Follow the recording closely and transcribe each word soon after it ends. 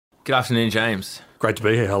Good afternoon, James. Great to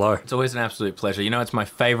be here. Hello. It's always an absolute pleasure. You know, it's my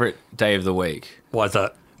favourite day of the week. Why is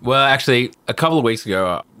that? Well, actually, a couple of weeks ago,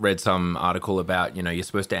 I read some article about, you're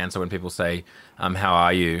supposed to answer when people say, how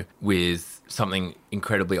are you, with something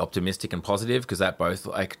incredibly optimistic and positive, because that both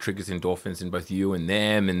triggers endorphins in both you and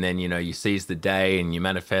them. And then, you seize the day and you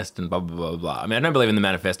manifest and blah, blah, blah, blah. I mean, I don't believe in the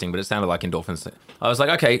manifesting, but it sounded like endorphins. I was like,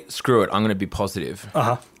 okay, screw it. I'm going to be positive.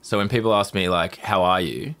 So when people ask me, how are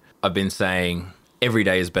you? I've been saying every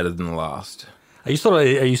day is better than the last. Are you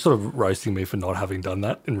sort of roasting me for not having done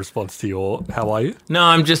that in response to your how are you? No,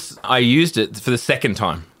 I used it for the second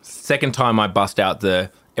time. Second time I bust out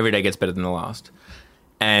the every day gets better than the last.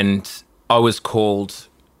 And I was called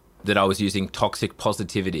that I was using toxic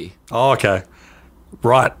positivity. Oh, okay.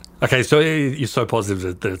 Right. Okay, so you're so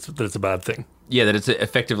positive that it's a bad thing. Yeah, that it's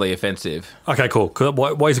effectively offensive. Okay, cool.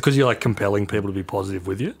 Why is it because you're compelling people to be positive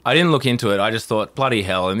with you? I didn't look into it. I just thought, bloody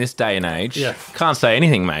hell, in this day and age, can't say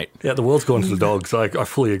anything, mate. Yeah, the world's gone to the dogs. I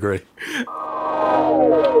fully agree.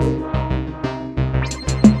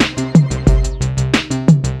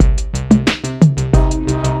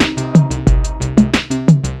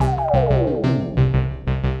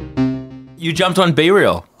 You jumped on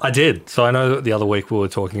BeReal. I did. So I know that the other week we were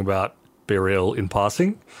talking about BeReal in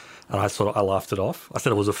passing. And I laughed it off. I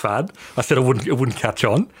said it was a fad. I said it wouldn't catch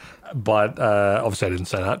on, but obviously I didn't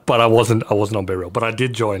say that. But I wasn't on BeReal. But I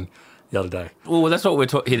did join the other day. Well, that's what we're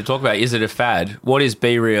here to talk about. Is it a fad? What is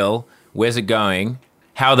BeReal? Where's it going?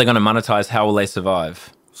 How are they going to monetize? How will they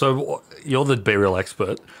survive? So you're the BeReal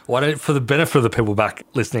expert. For the benefit of the people back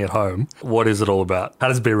listening at home, what is it all about? How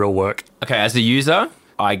does BeReal work? Okay, as a user,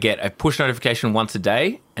 I get a push notification once a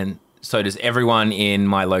day, and so does everyone in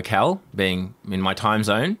my locale, being in my time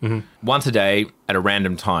zone, once a day at a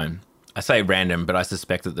random time. I say random, but I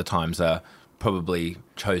suspect that the times are probably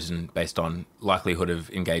chosen based on likelihood of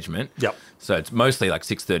engagement. Yep. So it's mostly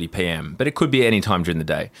 6:30 p.m., but it could be any time during the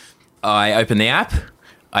day. I open the app.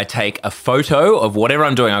 I take a photo of whatever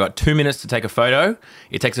I'm doing. I got 2 minutes to take a photo.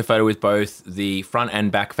 It takes a photo with both the front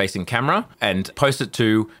and back facing camera and post it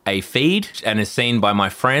to a feed and is seen by my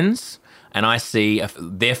friends. And I see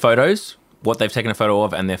their photos, what they've taken a photo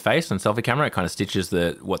of, and their face and selfie camera. It kind of stitches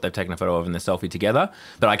what they've taken a photo of and their selfie together.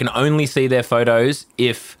 But I can only see their photos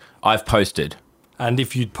if I've posted. And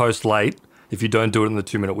if you post late, if you don't do it in the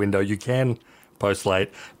 2-minute window, you can post late,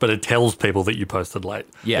 but it tells people that you posted late.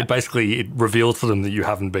 Yeah. It reveals to them that you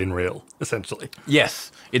haven't been real, essentially.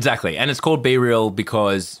 Yes, exactly. And it's called BeReal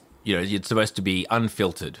because, it's supposed to be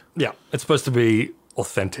unfiltered. Yeah, it's supposed to be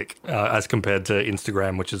authentic as compared to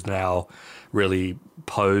Instagram, which is now really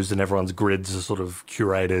posed and everyone's grids are sort of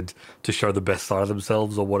curated to show the best side of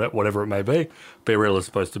themselves or whatever it may be. BeReal is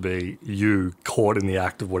supposed to be you caught in the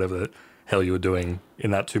act of whatever the hell you were doing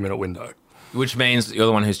in that 2-minute window. Which means you're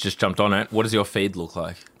the one who's just jumped on it. What does your feed look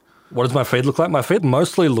like? What does my feed look like? My feed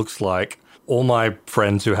mostly looks like all my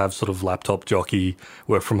friends who have sort of laptop jockey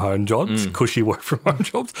work from home jobs, cushy work from home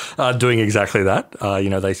jobs, are doing exactly that.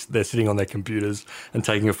 They're sitting on their computers and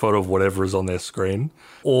taking a photo of whatever is on their screen.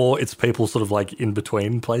 Or it's people sort of in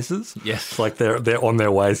between places. Yes. They're on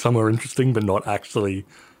their way somewhere interesting, but not actually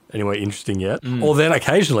anywhere interesting yet. Or then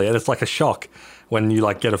occasionally, and it's like a shock when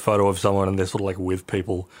you get a photo of someone and they're sort of with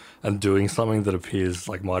people and doing something that appears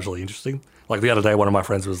marginally interesting. The other day, one of my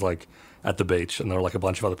friends was at the beach and there were a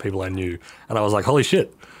bunch of other people I knew. And I was like, holy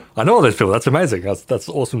shit, I know all those people. That's amazing. That's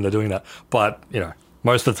awesome they're doing that. But,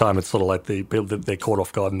 most of the time it's sort of the people that they're caught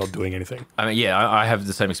off guard and not doing anything. I mean, yeah, I have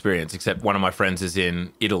the same experience, except one of my friends is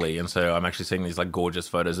in Italy. And so I'm actually seeing these gorgeous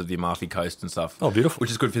photos of the Amalfi Coast and stuff. Oh, beautiful.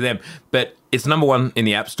 Which is good for them. But it's number one in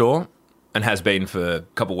the App Store and has been for a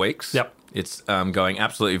couple of weeks. Yep. It's going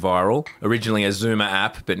absolutely viral. Originally a Zoomer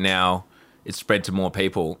app, but now it's spread to more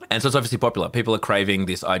people. And so it's obviously popular. People are craving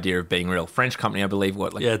this idea of being real. French company, I believe.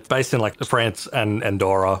 Yeah, it's based in France and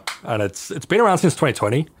Andorra. And it's been around since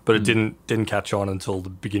 2020, but it didn't catch on until the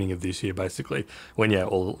beginning of this year, basically, when,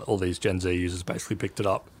 all these Gen Z users basically picked it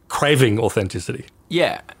up. Craving authenticity.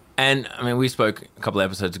 Yeah. And, I mean, we spoke a couple of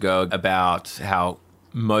episodes ago about how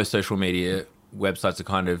most social media websites are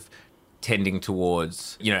kind of tending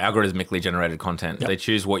towards, algorithmically generated content. Yep. They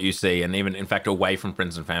choose what you see and even, in fact, away from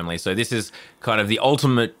friends and family. So this is kind of the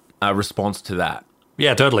ultimate response to that.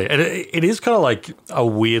 Yeah, totally. It is kind of a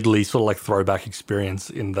weirdly sort of throwback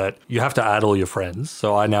experience in that you have to add all your friends.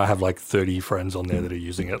 So I now have 30 friends on there that are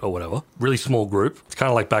using it or whatever. Really small group. It's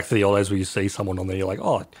kind of back to the old days where you see someone on there, you're like,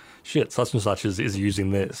 oh, shit, such and such is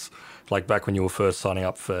using this. Back when you were first signing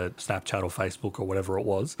up for Snapchat or Facebook or whatever it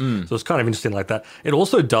was. So it's kind of interesting like that. It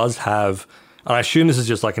also does have, and I assume this is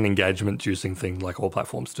just an engagement juicing thing like all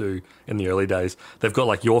platforms do in the early days. They've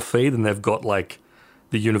got your feed and they've got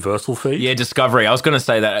the universal feed. Yeah, Discovery. I was going to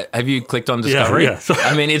say that. Have you clicked on Discovery? Yeah.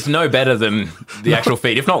 I mean, it's no better than the actual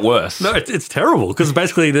feed, if not worse. No, it's terrible because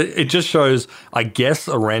basically it just shows, I guess,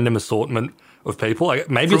 a random assortment of people. Like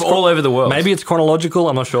maybe From all over the world. Maybe it's chronological.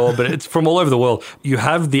 I'm not sure, but it's from all over the world. You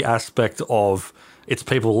have the aspect of it's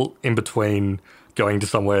people in between going to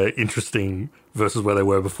somewhere interesting versus where they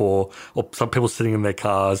were before, or some people sitting in their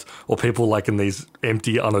cars, or people like in these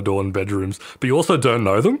empty, unadorned bedrooms, but you also don't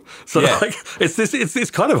know them. So like, it's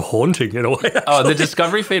this kind of haunting in a way. Actually. Oh, the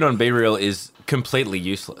Discovery feed on BeReal is completely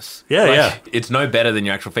useless. Yeah. It's no better than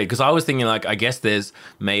your actual feed. Because I was thinking, like, I guess there's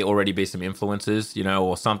may already be some influencers, you know,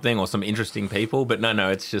 or something, or some interesting people. But no,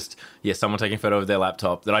 it's just, someone taking a photo of their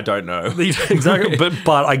laptop that I don't know. Exactly.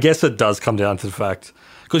 But I guess it does come down to the fact,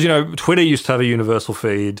 because, you know, Twitter used to have a universal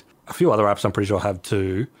feed. A few other apps I'm pretty sure have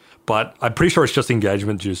too, but I'm pretty sure it's just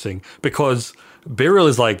engagement juicing because BeReal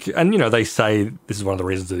is like, and you know, they say this is one of the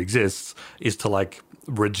reasons it exists, is to like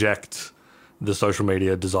reject the social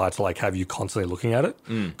media desire to like have you constantly looking at it.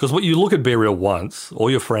 Because what you look at BeReal once, all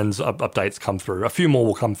your friends' updates come through. A few more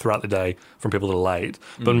will come throughout the day from people that are late,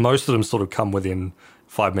 but most of them sort of come within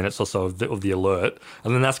 5 minutes or so of the alert,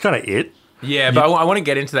 and then that's kind of it. Yeah, but I want to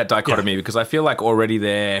get into that dichotomy because I feel like already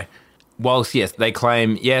there. Whilst, yes, they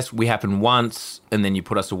claim, yes, we happen once and then you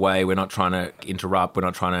put us away. We're not trying to interrupt. We're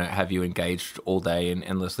not trying to have you engaged all day and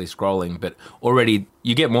endlessly scrolling. But already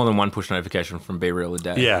you get more than one push notification from BeReal a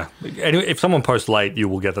day. Yeah. And if someone posts late, you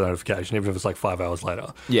will get the notification, even if it's like 5 hours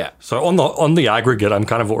later. Yeah. So on the aggregate, I'm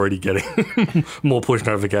kind of already getting more push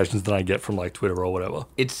notifications than I get from like Twitter or whatever.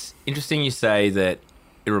 It's interesting you say that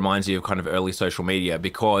it reminds you of kind of early social media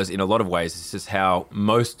because in a lot of ways, this is how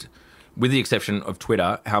most... with the exception of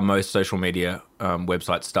Twitter, how most social media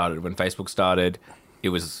websites started. When Facebook started, it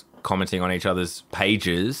was commenting on each other's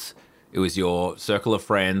pages. It was your circle of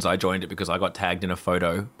friends. I joined it because I got tagged in a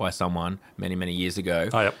photo by someone many, many years ago.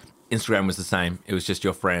 Oh, yep. Instagram was the same. It was just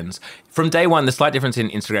your friends. From day one, the slight difference in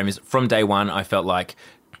Instagram is from day one, I felt like,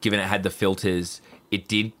 given it had the filters, it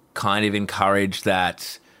did kind of encourage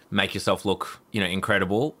that make yourself look, you know,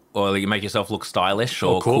 incredible, or like make yourself look stylish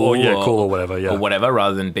or cool, cool or whatever, or whatever,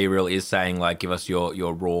 rather than BeReal is saying like, give us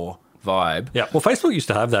your raw vibe. Yeah, well, Facebook used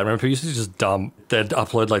to have that. Remember, people used to just they'd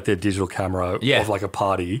upload like their digital camera of like a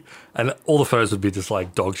party, and all the photos would be just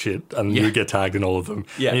like dog shit, and you'd get tagged in all of them.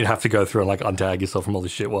 Yeah, and you'd have to go through and like untag yourself from all the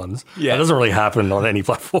shit ones. Yeah, that doesn't really happen on any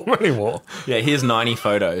platform anymore. Yeah, here's 90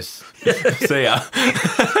 photos. See ya.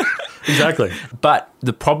 Exactly. But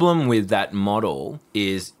the problem with that model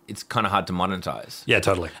is it's kind of hard to monetize. Yeah,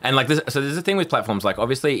 totally. And like this, so there's a thing with platforms, like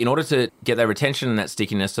obviously in order to get their retention and that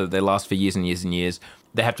stickiness so that they last for years and years and years,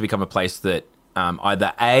 they have to become a place that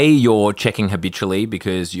either A, you're checking habitually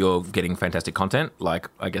because you're getting fantastic content, like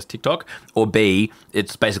I guess TikTok, or B,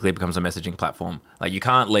 it's basically becomes a messaging platform. Like you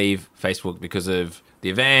can't leave Facebook because of the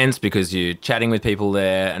events, because you're chatting with people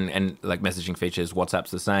there and like messaging features, WhatsApp's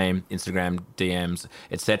the same, Instagram, DMs,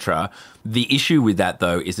 etc. The issue with that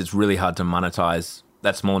though is it's really hard to monetize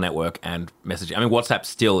that small network and messaging. I mean, WhatsApp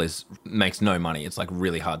still makes no money. It's like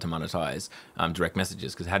really hard to monetize direct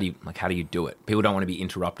messages because how do you do it? People don't want to be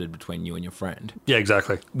interrupted between you and your friend. Yeah,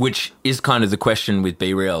 exactly. Which is kind of the question with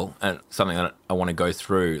BeReal and something that I want to go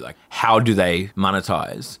through. Like, how do they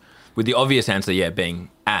monetize? With the obvious answer, being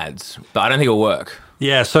ads, but I don't think it'll work.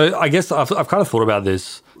 Yeah, so I guess I've kind of thought about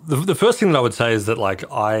this. The first thing that I would say is that, like,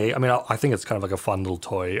 I think it's kind of like a fun little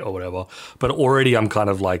toy or whatever, but already I'm kind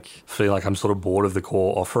of like feeling like I'm sort of bored of the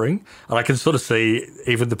core offering. And I can sort of see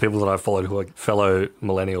even the people that I've followed who are fellow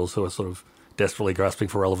millennials who are sort of desperately grasping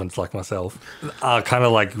for relevance like myself are kind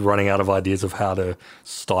of like running out of ideas of how to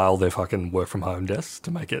style their fucking work from home desks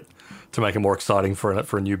to make it more exciting for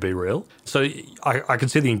a new BeReal. So I can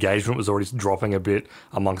see the engagement was already dropping a bit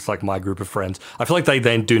amongst like my group of friends. I feel like they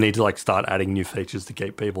then do need to like start adding new features to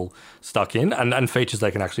keep people stuck in and features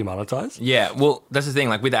they can actually monetize. Yeah, well, that's the thing.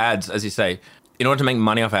 Like with ads, as you say, in order to make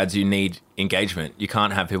money off ads, you need engagement. You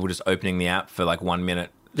can't have people just opening the app for like 1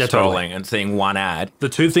 minute scrolling and seeing one ad. The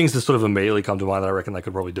two things that sort of immediately come to mind that I reckon they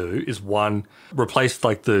could probably do is one, replace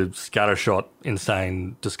like the scattershot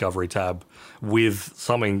insane discovery tab with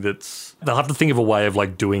something they'll have to think of a way of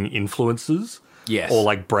like doing influencers. Yes. Or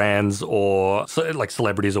like brands or like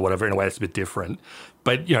celebrities or whatever in a way that's a bit different.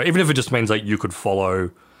 But, you know, even if it just means like you could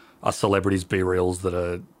follow a celebrities BeReals that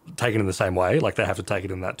are taken in the same way, like they have to take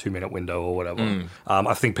it in that 2 minute window or whatever.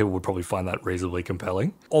 I think people would probably find that reasonably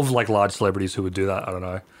compelling. Of like large celebrities who would do that, I don't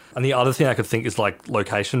know. And the other thing I could think is like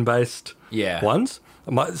location based ones.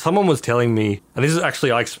 Someone was telling me, and this is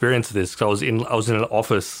actually, I experienced this because I was in an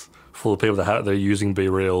office full of people that are using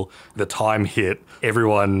BeReal. The time hit,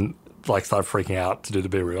 everyone like started freaking out to do the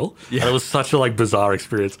BeReal. Yeah. And it was such a like bizarre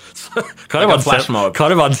experience. kind Like of a flash mob.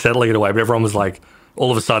 kind of unsettling in a way, but everyone was like all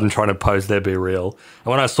of a sudden trying to post their BeReal.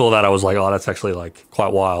 And when I saw that, I was like, oh, that's actually like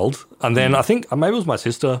quite wild. And then I think maybe it was my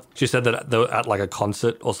sister. She said that they were at like a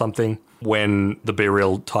concert or something when the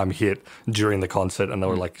BeReal time hit during the concert, and there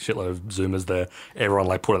were like a shitload of Zoomers there. Everyone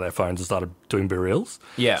like put on their phones and started doing BeReals.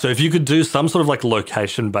 Yeah. So if you could do some sort of like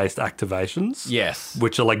location-based activations, Yes.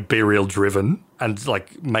 which are like BeReal driven, and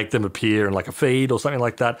like make them appear in like a feed or something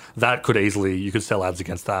like that, that could easily, you could sell ads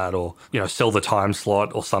against that, or, you know, sell the time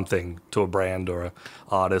slot or something to a brand or a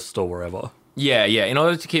artist or wherever. Yeah, yeah. In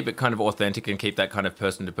order to keep it kind of authentic and keep that kind of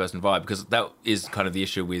person-to-person vibe, because that is kind of the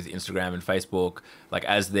issue with Instagram and Facebook. Like,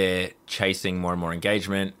 as they're chasing more and more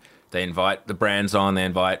engagement, they invite the brands on, they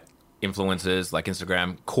invite influencers, like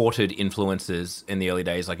Instagram courted influencers in the early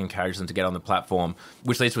days, like encourage them to get on the platform,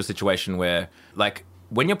 which leads to a situation where, like,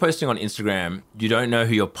 when you're posting on Instagram, you don't know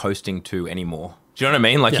who you're posting to anymore. Do you know what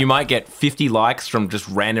I mean? Like, you might get 50 likes from just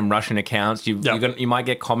random Russian accounts. You might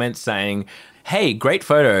get comments saying, hey, great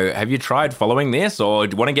photo. Have you tried following this? Or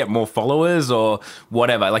do you want to get more followers or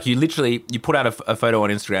whatever? Like, you literally, you put out a photo on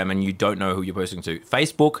Instagram and you don't know who you're posting to.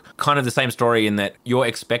 Facebook, kind of the same story in that you're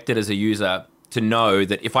expected as a user to know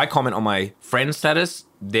that if I comment on my friend status,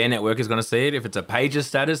 their network is going to see it. If it's a page's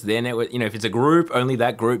status, their network, you know, if it's a group, only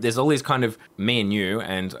that group. There's all these kind of, me and you,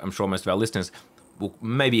 and I'm sure most of our listeners will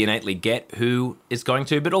maybe innately get who it's going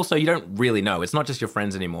to, but also you don't really know. It's not just your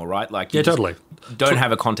friends anymore, right? Like, you totally don't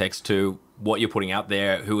have a context to what you're putting out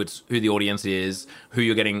there, who the audience is, who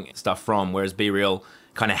you're getting stuff from, whereas BeReal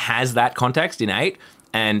kind of has that context innate.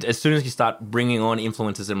 And as soon as you start bringing on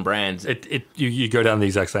influencers and brands, you go down the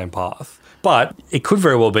exact same path. But it could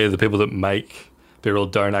very well be the people that make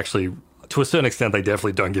BeReal don't actually, to a certain extent, they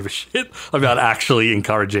definitely don't give a shit about actually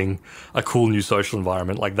encouraging a cool new social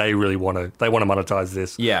environment. Like, they really want to monetize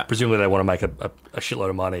this. Yeah. Presumably they want to make a shitload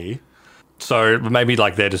of money. So maybe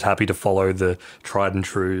like they're just happy to follow the tried and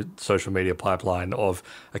true social media pipeline of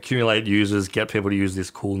accumulate users, get people to use this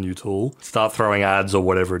cool new tool, start throwing ads or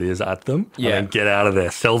whatever it is at them, and then get out of there,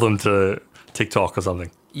 sell them to TikTok or something.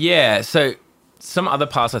 Yeah, so some other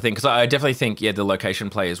parts, I think, because I definitely think, the location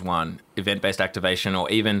play is one, event-based activation, or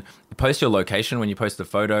even post your location when you post the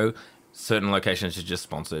photo. Certain locations are just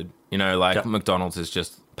sponsored. You know, like McDonald's is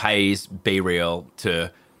just pays BeReal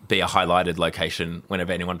to be a highlighted location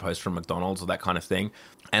whenever anyone posts from McDonald's or that kind of thing.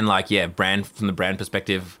 And like, brand, from the brand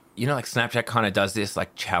perspective, you know, like Snapchat kind of does this,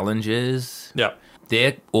 like challenges. Yeah.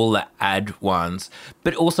 They're all the ad ones.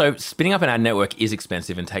 But also, spinning up an ad network is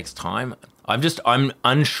expensive and takes time. I'm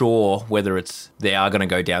unsure whether they are going to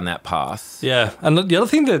go down that path. Yeah, and the other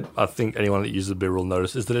thing that I think anyone that uses BeReal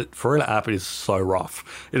notice is that for an app, it is so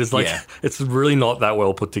rough. It is like, it's really not that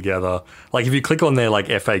well put together. Like, if you click on their like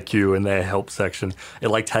FAQ and their help section, it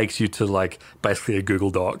like takes you to like basically a Google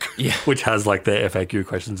Doc, which has like their FAQ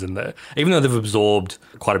questions in there. Even though they've absorbed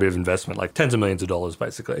quite a bit of investment, like tens of millions of dollars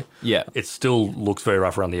basically. Yeah, it still looks very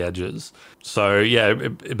rough around the edges. So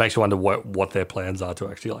it makes you wonder what their plans are to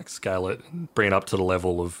actually like scale it and bring it up to the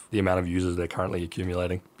level of the amount of users they're currently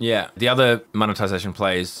accumulating. Yeah. The other monetization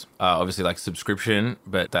plays are obviously like subscription,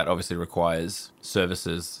 but that obviously requires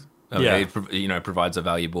services. It provides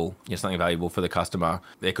something valuable for the customer.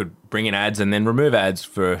 They could bring in ads and then remove ads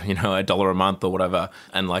for, $1 a month or whatever,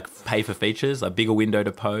 and like pay for features, a bigger window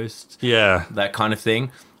to post. Yeah. That kind of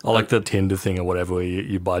thing. I like the Tinder thing or whatever, where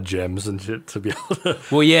you buy gems and shit to be able to...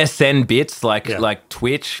 Well, send bits, like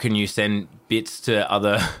Twitch. Can you send bits to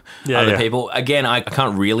other people? Again, I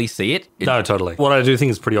can't really see it. No, totally. What I do think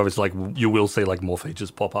is pretty obvious, like you will see like more features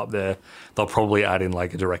pop up there. They'll probably add in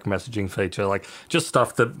like a direct messaging feature, like just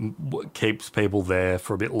stuff that keeps people there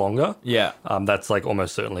for a bit longer. Yeah. That's like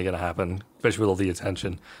almost certainly going to happen, especially with all the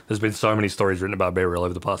attention. There's been so many stories written about BeReal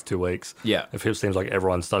over the past 2 weeks. Yeah. It seems like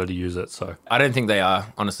everyone started to use it, so... I don't think they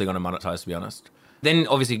are honestly going to monetize, to be honest. Then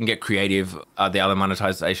obviously you can get creative. The other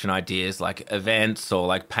monetization ideas like events or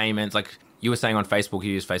like payments, like you were saying on Facebook,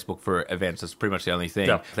 you use Facebook for events. That's pretty much the only thing.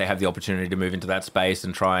 Yeah. They have the opportunity to move into that space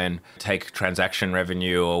and try and take transaction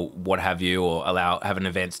revenue or what have you, or have an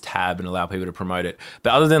events tab and allow people to promote it.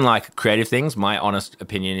 But other than like creative things, my honest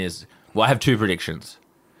opinion is, I have two predictions.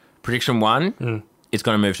 Prediction one, it's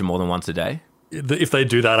going to move to more than once a day. If they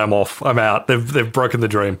do that, I'm off. I'm out. They've broken the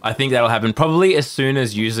dream. I think that'll happen probably as soon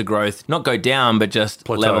as user growth, not go down, but just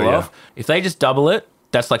level off. If they just double it,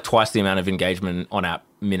 that's like twice the amount of engagement on app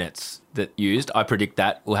minutes that used. I predict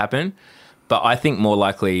that will happen. But I think more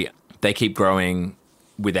likely they keep growing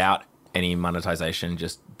without any monetization,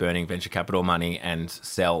 just burning venture capital money and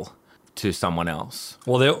sell to someone else.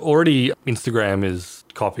 Well, they're already, Instagram is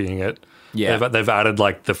copying it. Yeah. They've added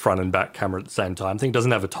like the front and back camera at the same time. I think it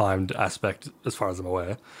doesn't have a timed aspect as far as I'm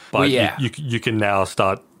aware. But Well, yeah. you can now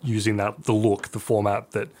start using the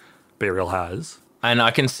format that BeReal has. And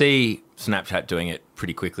I can see Snapchat doing it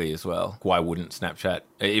pretty quickly as well. Why wouldn't Snapchat?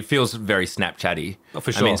 It feels very Snapchatty. Oh,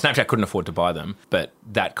 for sure. I mean, Snapchat couldn't afford to buy them, but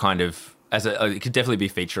that kind of it could definitely be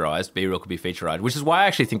featureized. BeReal could be featureized, which is why I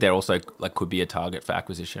actually think they're also like could be a target for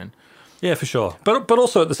acquisition. Yeah, for sure. But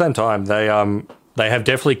also at the same time, they have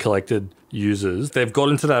definitely collected users. They've got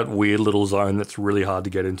into that weird little zone that's really hard to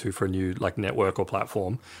get into for a new like network or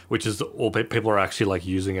platform, which is all people are actually like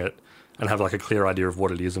using it and have like a clear idea of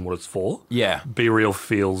what it is and what it's for. Yeah. BeReal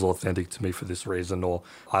feels authentic to me for this reason, or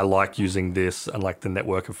I like using this and like the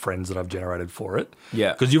network of friends that I've generated for it.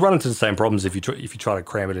 Yeah. Because you run into the same problems if you try to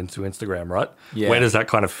cram it into Instagram, right? Yeah. Where does that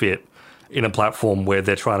kind of fit in a platform where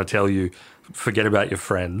they're trying to tell you, forget about your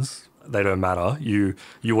friends, they don't matter. You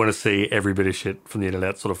want to see every bit of shit from the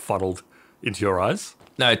internet sort of funneled into your eyes?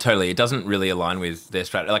 No, totally. It doesn't really align with their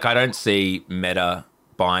strategy. Like, I don't see Meta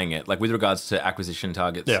buying it. Like, with regards to acquisition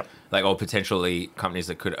targets, like, or potentially companies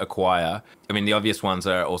that could acquire. I mean, the obvious ones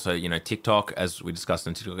are also, TikTok, as we discussed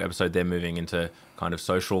in the TikTok episode, they're moving into kind of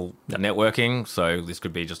social networking. So this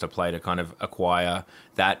could be just a play to kind of acquire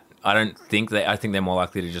that. I think they're more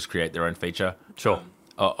likely to just create their own feature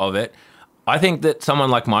of it. I think that someone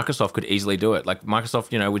like Microsoft could easily do it. Like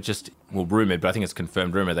Microsoft, would just, rumored, but I think it's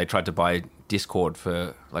confirmed rumor. They tried to buy Discord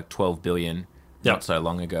for like $12 billion not so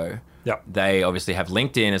long ago. Yep. They obviously have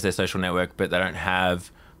LinkedIn as their social network, but they don't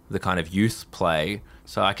have the kind of youth play.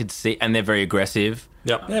 So I could see, and they're very aggressive.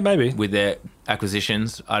 Yep. Yeah, maybe. With their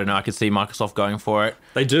acquisitions. I don't know. I could see Microsoft going for it.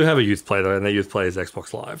 They do have a youth play, though, and their youth play is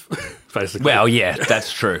Xbox Live, basically. Well, yeah,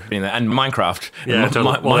 that's true. And Minecraft. Yeah,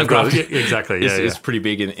 totally. Minecraft exactly. is pretty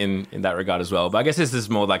big in that regard as well. But I guess this is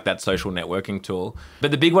more like that social networking tool. But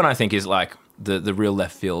the big one, I think, is like the real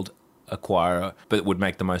left field acquirer, but would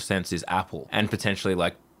make the most sense is Apple. And potentially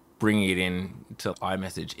like bringing it in to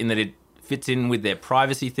iMessage in that it fits in with their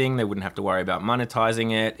privacy thing. They wouldn't have to worry about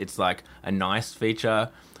monetizing it. It's like a nice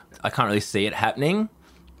feature. I can't really see it happening,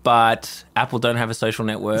 but Apple don't have a social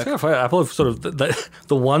network. It's kind of funny. Apple have sort of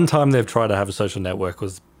the one time they've tried to have a social network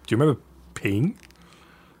was. Do you remember Ping?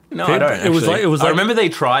 No, I don't. It was. I remember they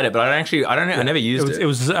tried it, but I never used it. It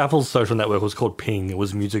was Apple's social network was called Ping. It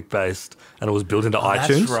was music based and it was built into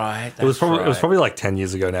iTunes. That's right. It was probably like 10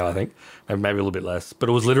 years ago now, I think, and maybe a little bit less. But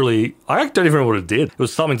it was literally, I don't even know what it did. It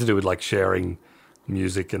was something to do with like sharing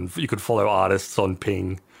music, and you could follow artists on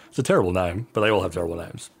Ping. It's a terrible name, but they all have terrible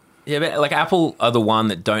names. Yeah, but like Apple are the one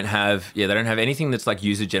that don't have anything that's like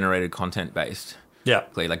user generated content based. Yeah,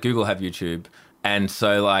 like Google have YouTube. And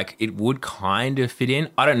so, like, it would kind of fit in.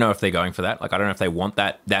 I don't know if they're going for that. Like, I don't know if they want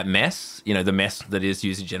that mess, the mess that is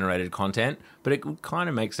user-generated content. But it would kind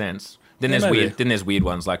of make sense. Then there's weird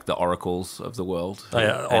ones like the Oracles of the world. Oh,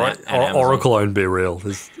 yeah. Oracle owned BeReal.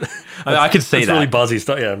 I could see that. It's really buzzy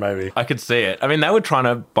stuff. Yeah, maybe. I could see it. I mean, they were trying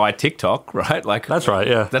to buy TikTok, right? Like that's right.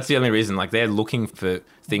 Yeah, that's the only reason. Like, they're looking for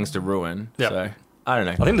things to ruin. Yeah. So I don't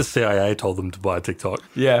know. I think the CIA told them to buy TikTok.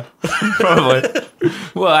 Yeah, probably.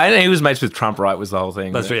 Well, I know he was mates with Trump, right? Was the whole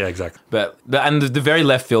thing. That's right. Yeah, exactly. But the very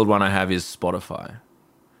left field one I have is Spotify.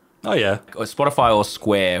 Oh yeah, or Spotify or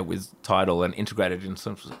Square with Tidal and integrated in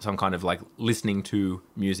some kind of like listening to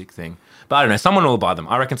music thing. But I don't know. Someone will buy them.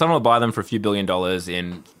 I reckon someone will buy them for a few $1 billion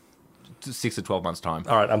in 6 to 12 months' time.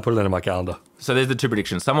 All right, I'm putting that in my calendar. So there's the two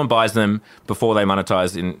predictions. Someone buys them before they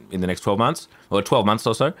monetize in the next 12 months, or 12 months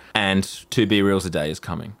or so, and 2 BeReals a day is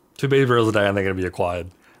coming. 2 BeReals a day, and they're going to be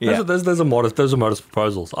acquired. Yeah. Those are modest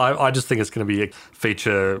proposals. I just think it's going to be a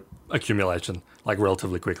feature accumulation, like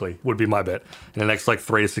relatively quickly, would be my bet. In the next like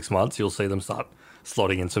 3 to 6 months, you'll see them start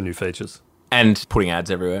slotting in some new features. And putting ads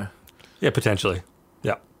everywhere. Yeah, potentially.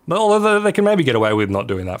 Yeah. But although they can maybe get away with not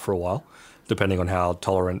doing that for a while, depending on how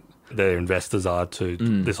tolerant their investors are to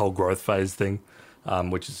this whole growth phase thing,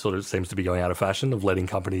 which is sort of seems to be going out of fashion, of letting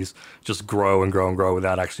companies just grow and grow and grow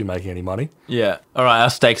without actually making any money. Yeah. All right, our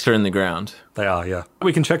stakes are in the ground. They are, yeah.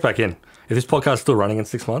 We can check back in. If this podcast is still running in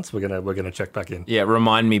 6 months, we're gonna check back in. Yeah,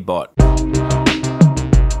 remind me, bot.